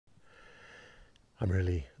I'm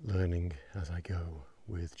really learning as I go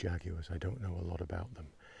with jaguars. I don't know a lot about them,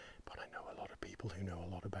 but I know a lot of people who know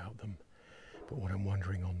a lot about them. But what I'm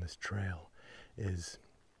wondering on this trail is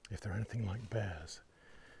if they're anything like bears.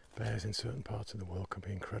 Bears in certain parts of the world can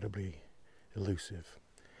be incredibly elusive,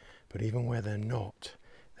 but even where they're not,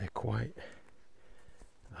 they're quite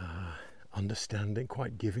understanding,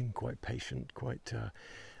 quite giving, quite patient, quite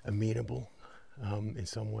amenable in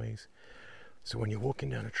some ways. So when you're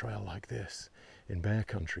walking down a trail like this in bear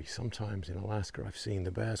country, sometimes in Alaska I've seen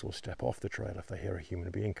the bears will step off the trail if they hear a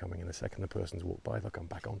human being coming, and the second the person's walked by they'll come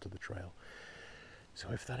back onto the trail. So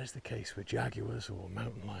if that is the case with jaguars or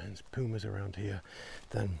mountain lions, pumas around here,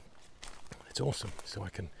 then it's awesome. So I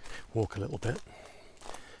can walk a little bit.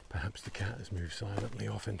 Perhaps the cat has moved silently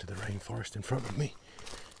off into the rainforest in front of me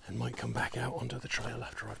and might come back out onto the trail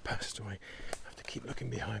after I've passed, so I have to keep looking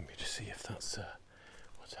behind me to see if that's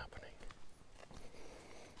what's happening.